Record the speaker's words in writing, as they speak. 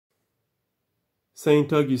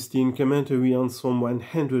Saint Augustine, commentary on Psalm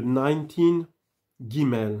 119,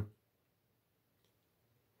 Guimel.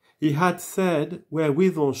 He had said,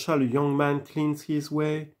 wherewithal shall a young man cleanse his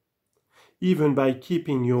way? Even by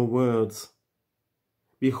keeping your words.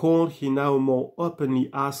 Behold, he now more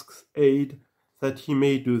openly asks aid that he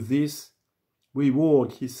may do this.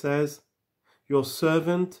 Reward, he says, your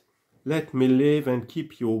servant, let me live and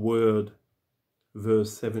keep your word.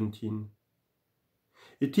 Verse 17.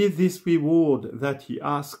 It is this reward that he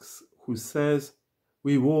asks, who says,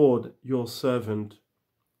 reward your servant.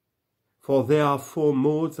 For there are four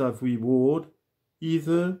modes of reward,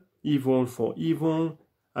 either evil for evil,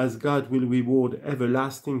 as God will reward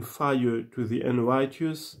everlasting fire to the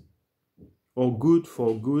unrighteous, or good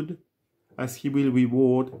for good, as he will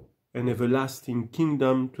reward an everlasting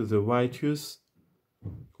kingdom to the righteous,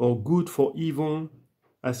 or good for evil,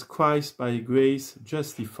 as Christ by grace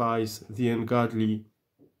justifies the ungodly,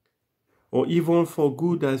 or evil for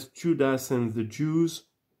good, as Judas and the Jews,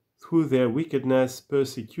 through their wickedness,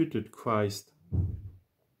 persecuted Christ.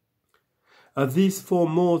 Of these four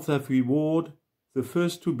modes of reward, the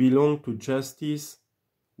first two belong to justice,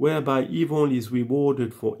 whereby evil is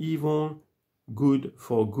rewarded for evil, good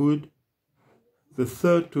for good. The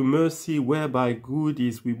third to mercy, whereby good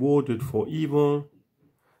is rewarded for evil.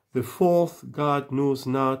 The fourth God knows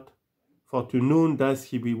not, for to none does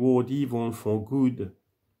he reward evil for good.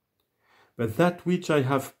 But that which I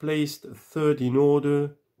have placed third in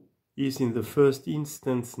order is in the first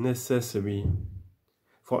instance necessary.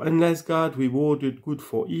 For unless God rewarded good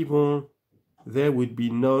for evil, there would be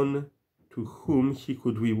none to whom he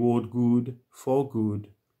could reward good for good.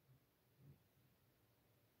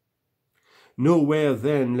 Nowhere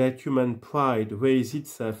then let human pride raise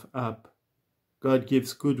itself up. God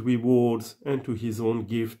gives good rewards unto his own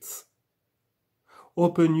gifts.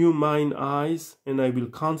 Open you mine eyes, and I will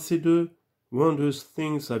consider wondrous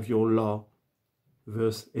things of your law.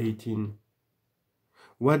 Verse 18.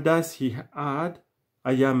 What does he add?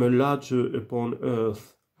 I am a lodger upon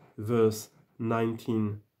earth. Verse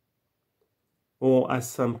 19. Or as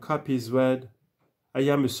some copies read, I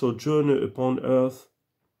am a sojourner upon earth,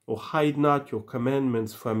 or hide not your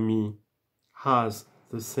commandments from me, has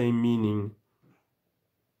the same meaning.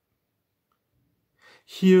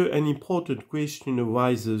 Here an important question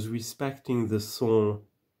arises respecting the soul.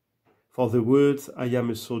 For the words, I am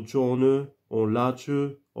a sojourner, or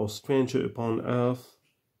lodger, or stranger upon earth,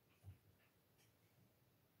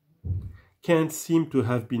 can't seem to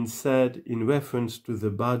have been said in reference to the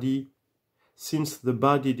body, since the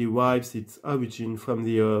body derives its origin from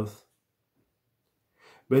the earth.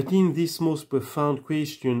 But in this most profound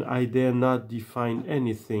question I dare not define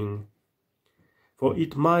anything, for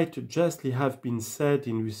it might justly have been said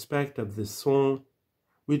in respect of the soul,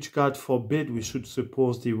 which God forbid we should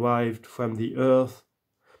suppose derived from the earth,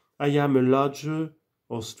 I am a lodger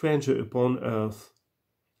or stranger upon earth,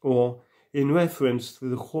 or in reference to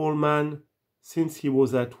the whole man, since he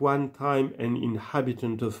was at one time an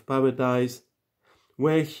inhabitant of paradise,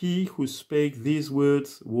 where he who spake these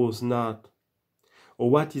words was not.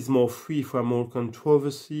 Or what is more free from all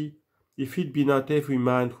controversy, if it be not every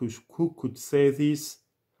man who could say this,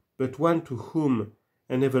 but one to whom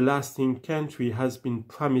an everlasting country has been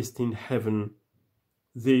promised in heaven.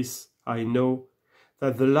 This I know,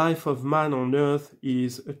 that the life of man on earth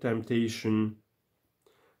is a temptation.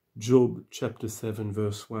 Job chapter 7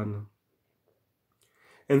 verse 1.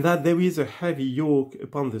 And that there is a heavy yoke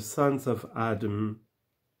upon the sons of Adam.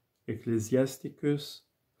 Ecclesiasticus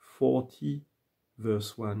 40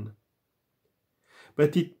 verse 1.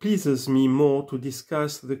 But it pleases me more to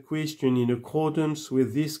discuss the question in accordance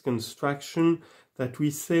with this construction, that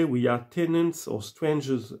we say we are tenants or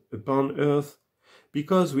strangers upon earth,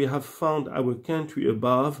 because we have found our country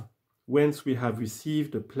above, whence we have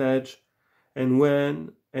received a pledge, and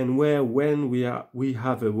when we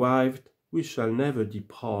have arrived, we shall never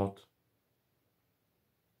depart.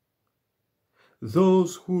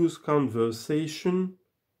 Those whose conversation,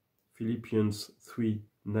 Philippians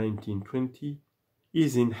 3:19-20,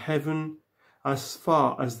 is in heaven, as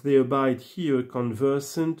far as they abide here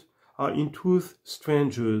conversant, are in truth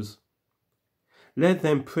strangers. Let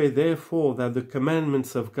them pray therefore that the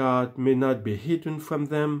commandments of God may not be hidden from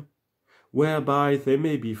them, whereby they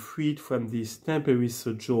may be freed from this temporary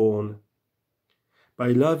sojourn, by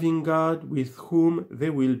loving God with whom they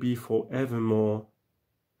will be for evermore,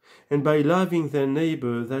 and by loving their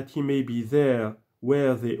neighbor that he may be there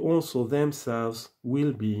where they also themselves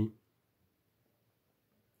will be.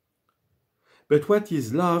 But what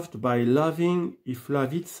is loved by loving, if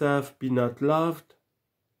love itself be not loved?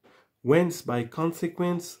 Whence by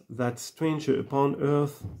consequence that stranger upon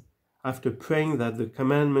earth, after praying that the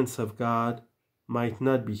commandments of God might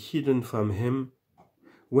not be hidden from him,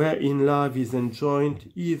 wherein love is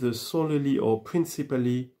enjoined either solely or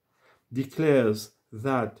principally, declares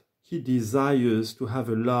that he desires to have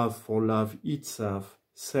a love for love itself,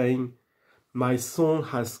 saying, "My soul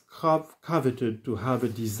has coveted to have a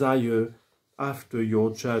desire after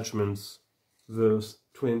your judgments." Verse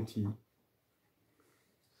 20.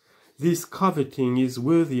 This coveting is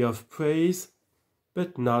worthy of praise,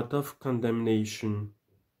 but not of condemnation.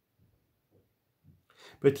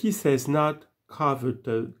 But he says not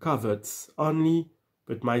covets only,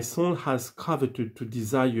 but my soul has coveted to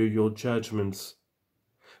desire your judgments.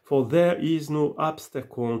 For there is no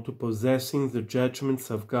obstacle to possessing the judgments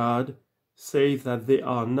of God, save that they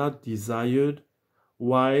are not desired,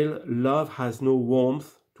 while love has no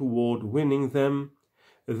warmth toward winning them,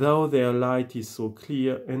 though their light is so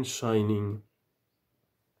clear and shining.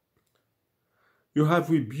 You have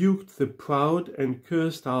rebuked the proud, and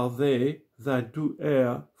cursed are they that do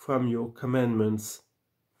err from your commandments.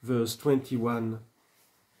 Verse 21.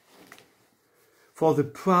 For the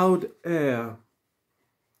proud err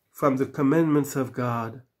from the commandments of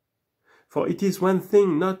God. For it is one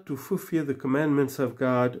thing not to fulfill the commandments of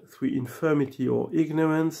God through infirmity or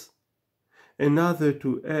ignorance, another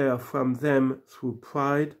to err from them through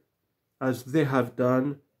pride, as they have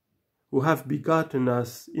done, who have begotten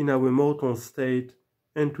us in our mortal state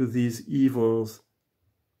and to these evils.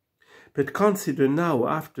 But consider now,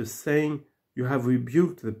 after saying, "You have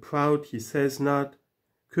rebuked the proud," he says not,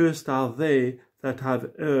 "Cursed are they that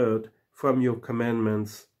have erred from your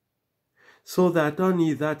commandments," so that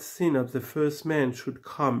only that sin of the first man should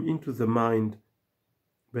come into the mind.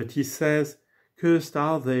 But he says, "Cursed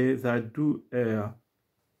are they that do err."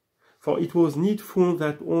 For it was needful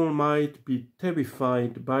that all might be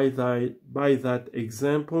terrified by that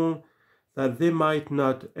example, that they might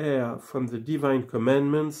not err from the divine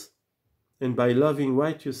commandments, and by loving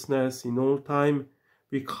righteousness in all time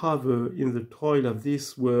recover in the toil of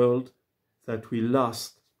this world that we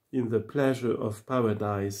lost in the pleasure of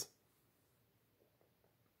paradise.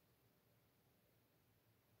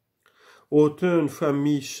 O turn from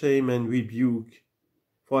me shame and rebuke,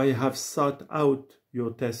 for I have sought out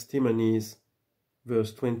your testimonies.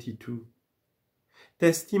 Verse 22.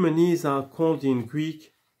 Testimonies are called in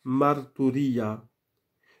Greek marturia,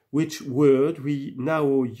 which word we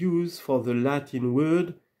now use for the Latin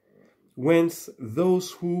word, whence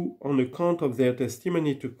those who, on account of their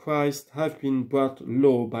testimony to Christ, have been brought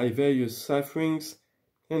low by various sufferings,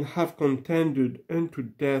 and have contended unto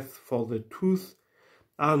death for the truth,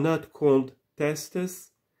 are not called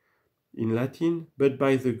testes in Latin, but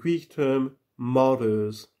by the Greek term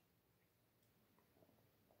martyrs.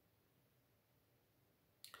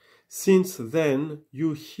 Since then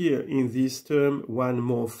you hear in this term one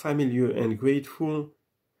more familiar and grateful,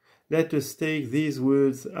 let us take these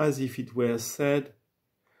words as if it were said,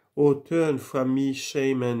 O turn from me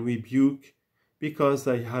shame and rebuke, because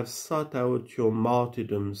I have sought out your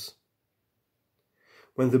martyrdoms.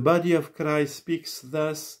 When the body of Christ speaks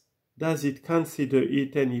thus, does it consider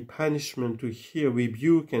it any punishment to hear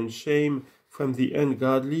rebuke and shame from the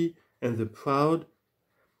ungodly and the proud,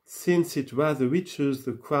 since it rather reaches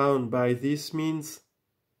the crown by this means?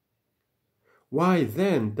 Why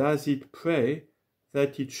then does it pray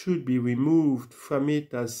that it should be removed from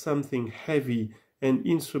it as something heavy and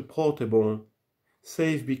insupportable,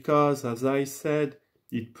 save because, as I said,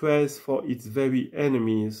 it prays for its very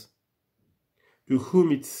enemies, to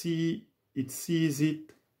whom it sees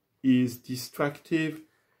it is destructive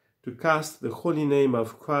to cast the holy name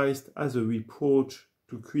of Christ as a reproach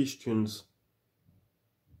to Christians.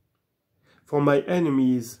 For my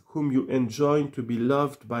enemies, whom you enjoin to be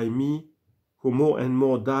loved by me, who more and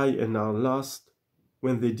more die and are lost,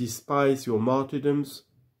 when they despise your martyrdoms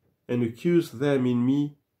and accuse them in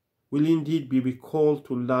me, will indeed be recalled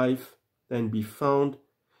to life and be found,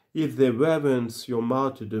 if they reverence your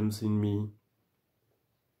martyrdoms in me.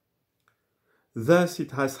 Thus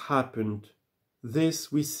it has happened,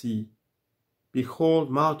 this we see. Behold,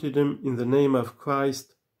 martyrdom in the name of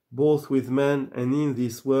Christ, both with men and in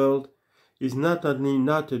this world, is not only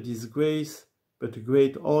not a disgrace, but a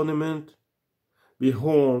great ornament.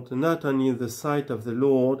 Behold, not only in the sight of the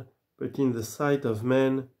Lord, but in the sight of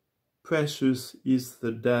men, precious is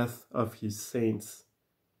the death of his saints.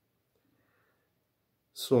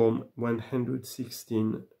 Psalm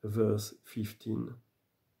 116, verse 15.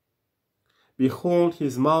 Behold,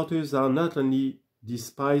 his martyrs are not only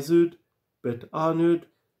despised, but honored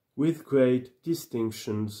with great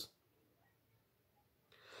distinctions.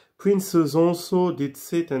 Princes also did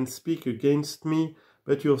sit and speak against me,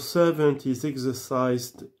 but your servant is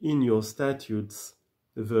exercised in your statutes.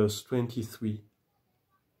 Verse 23.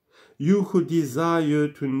 You who desire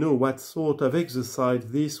to know what sort of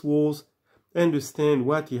exercise this was, understand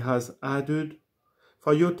what he has added.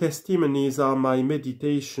 For your testimonies are my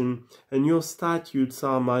meditation, and your statutes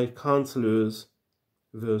are my counselors.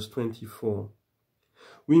 Verse 24.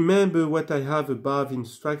 Remember what I have above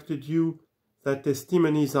instructed you, that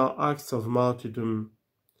testimonies are acts of martyrdom.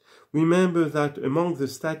 Remember that among the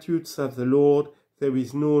statutes of the Lord there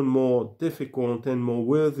is none more difficult and more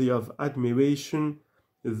worthy of admiration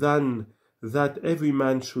than that every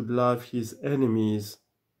man should love his enemies.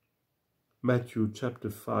 Matthew chapter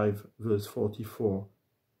 5, verse 44.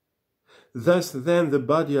 Thus then the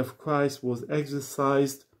body of Christ was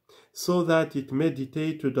exercised so that it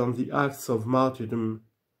meditated on the acts of martyrdom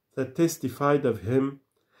that testified of him,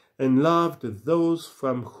 and loved those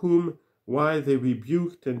from whom, while they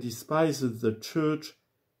rebuked and despised the church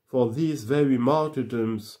for these very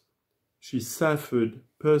martyrdoms, she suffered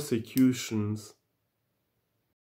persecutions.